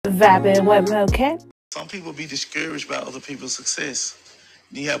Vibing with Mocha. Some people be discouraged by other people's success.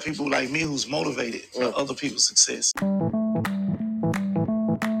 You have people like me who's motivated by other people's success.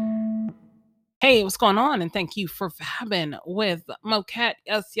 Hey, what's going on? And thank you for vibing with Mocat.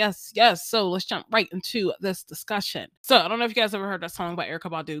 Yes, yes, yes. So let's jump right into this discussion. So I don't know if you guys ever heard that song by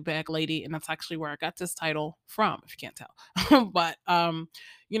Erykah Badu, Bag Lady, and that's actually where I got this title from, if you can't tell. But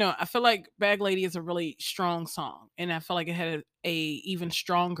I feel like Bag Lady is a really strong song, and I feel like it had a even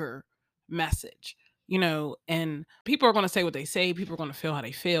stronger message. And people are going to say what they say, people are going to feel how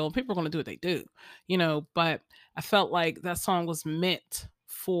they feel, people are going to do what they do, but I felt like that song was meant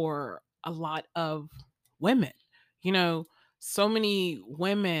for a lot of women. You know, so many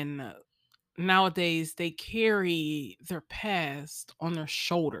women nowadays, they carry their past on their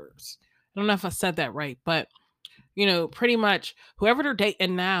shoulders. I don't know if I said that right, but pretty much whoever they're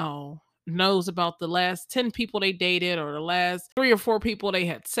dating now knows about the last 10 people they dated or the last 3 or 4 people they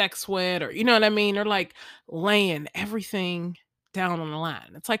had sex with, or you know what I mean? They're like laying everything down on the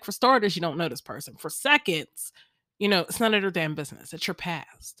line. It's like, for starters, you don't know this person. For seconds, it's none of their damn business. It's your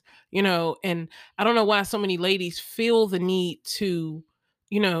past. And I don't know why so many ladies feel the need to,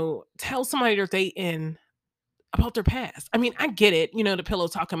 tell somebody they're dating about their past. I mean, I get it, the pillow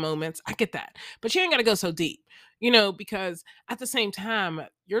talking moments. I get that. But you ain't got to go so deep, because at the same time,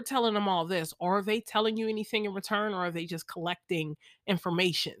 you're telling them all this. Are they telling you anything in return, or are they just collecting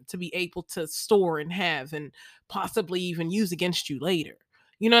information to be able to store and have and possibly even use against you later?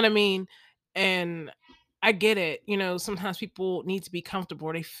 You know what I mean? And I get it. Sometimes people need to be comfortable,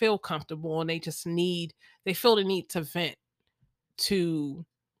 or they feel comfortable, and they feel the need to vent to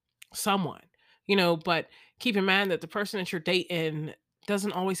someone, but keep in mind that the person that you're dating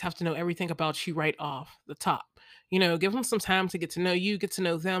doesn't always have to know everything about you right off the top. Give them some time to get to know you, get to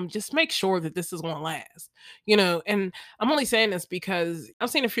know them. Just make sure that this is going to last, and I'm only saying this because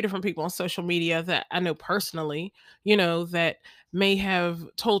I've seen a few different people on social media that I know personally, that may have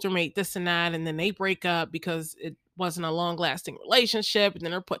told their mate this and that, and then they break up because it wasn't a long lasting relationship, and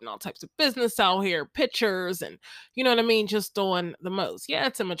then they're putting all types of business out here, pictures, and you know what I mean, just doing the most. Yeah,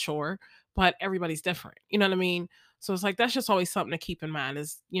 it's immature, but everybody's different. You know what I mean? So it's like, that's just always something to keep in mind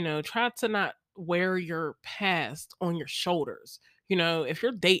is, try to not wear your past on your shoulders. If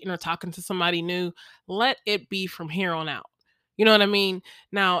you're dating or talking to somebody new, let it be from here on out. You know what I mean?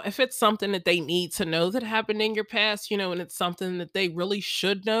 Now, if it's something that they need to know that happened in your past, and it's something that they really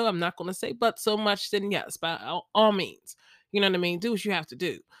should know, I'm not going to say but so much, then yes, by all means, you know what I mean? Do what you have to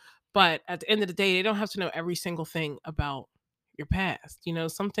do. But at the end of the day, they don't have to know every single thing about your past.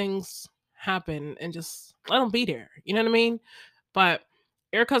 Some things happen, and just let them be there. You know what I mean? But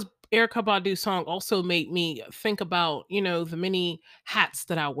Erica Badu song also made me think about, the many hats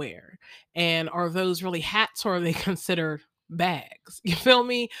that I wear. And are those really hats, or are they considered bags? You feel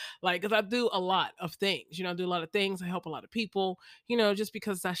me? Like, cause I do a lot of things, I do a lot of things. I help a lot of people, just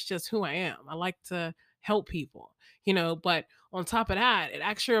because that's just who I am. I like to help people, but on top of that, it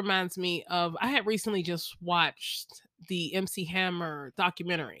actually reminds me of, I had recently just watched the MC Hammer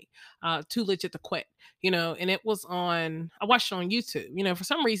documentary, Too Legit to Quit, and it was I watched it on YouTube. For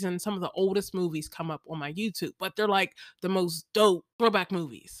some reason, some of the oldest movies come up on my YouTube, but they're like the most dope throwback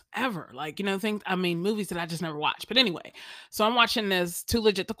movies ever. Like, movies that I just never watched. But anyway, so I'm watching this Too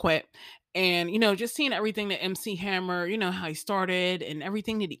Legit to Quit. And, just seeing everything that MC Hammer, how he started and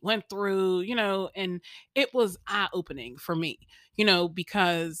everything that he went through, and it was eye opening for me,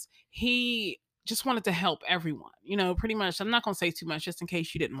 because he just wanted to help everyone, pretty much. I'm not going to say too much just in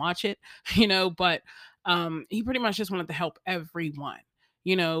case you didn't watch it, but he pretty much just wanted to help everyone,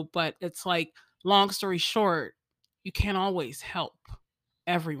 but it's like, long story short, you can't always help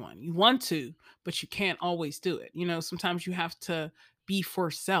everyone. You want to, but you can't always do it. Sometimes you have to be for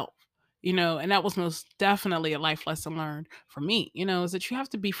self, and that was most definitely a life lesson learned for me, is that you have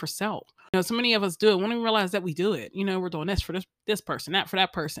to be for self. So many of us do it. When we realize that we do it, we're doing this for this person, that for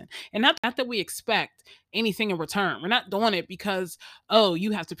that person. And not that we expect anything in return. We're not doing it because, oh,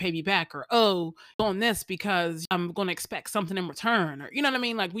 you have to pay me back, or oh, doing this because I'm going to expect something in return, or you know what I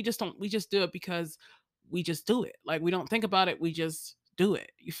mean? Like, we just do it because we just do it. Like, we don't think about it, we just do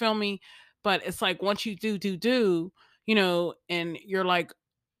it. You feel me? But it's like, once you do, and you're like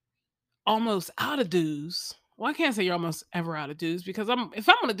almost out of dues. Well, I can't say you're almost ever out of dues, because if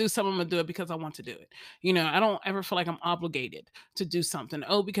I'm gonna do something, I'm gonna do it because I want to do it. I don't ever feel like I'm obligated to do something.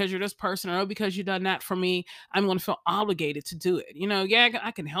 Oh, because you're this person, or oh, because you done that for me, I'm gonna feel obligated to do it. Yeah,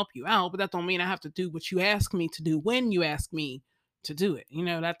 I can help you out, but that don't mean I have to do what you ask me to do when you ask me to do it. You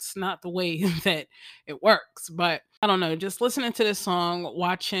know, that's not the way that it works. But I don't know, just listening to this song,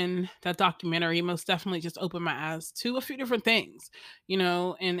 watching that documentary most definitely just opened my eyes to a few different things, you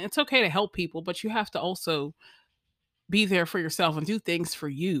know, and it's okay to help people, but you have to also be there for yourself and do things for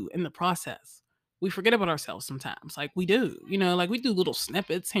you in the process. We forget about ourselves sometimes, like we do, you know, like we do little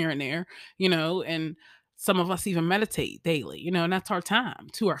snippets here and there, you know, and some of us even meditate daily, you know, and that's our time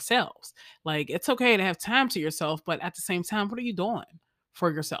to ourselves. Like it's okay to have time to yourself, but at the same time, what are you doing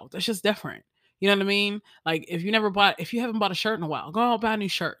for yourself? That's just different. You know what I mean? Like if you haven't bought a shirt in a while, go out buy a new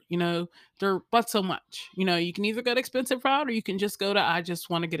shirt. You know, they're but so much. You know, you can either go the expensive route or you can just go to I just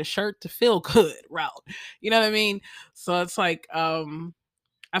want to get a shirt to feel good route. You know what I mean? So it's like,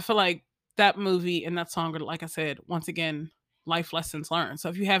 I feel like that movie and that song are, like I said, once again, life lessons learned. So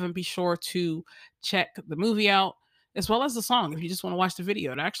if you haven't, be sure to check the movie out as well as the song. If you just want to watch the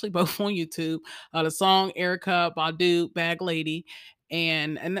video, they're actually both on YouTube. The song Erica Badu, Bag Lady,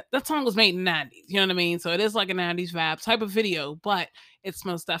 and that song was made in the 90s. You know what I mean? So it is like a 90s vibe type of video, but it's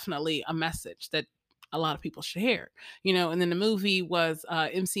most definitely a message that a lot of people should hear, you know. And then the movie was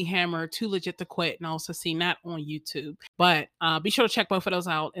MC Hammer, Too Legit to Quit, and I also seen that on YouTube. But be sure to check both of those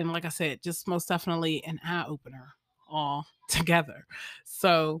out. And like I said, just most definitely an eye opener all together.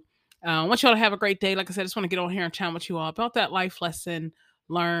 So I want you all to have a great day. Like I said, I just want to get on here and chat with you all about that life lesson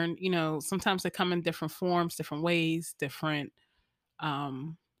learn. You know, sometimes they come in different forms, different ways, different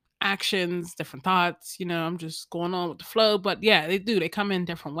um actions, different thoughts. You know, I'm just going on with the flow, but yeah, they do, they come in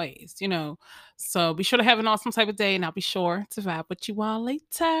different ways, you know. So be sure to have an awesome type of day, and I'll be sure to vibe with you all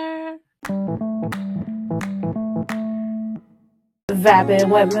later. Vibing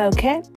with Mocha.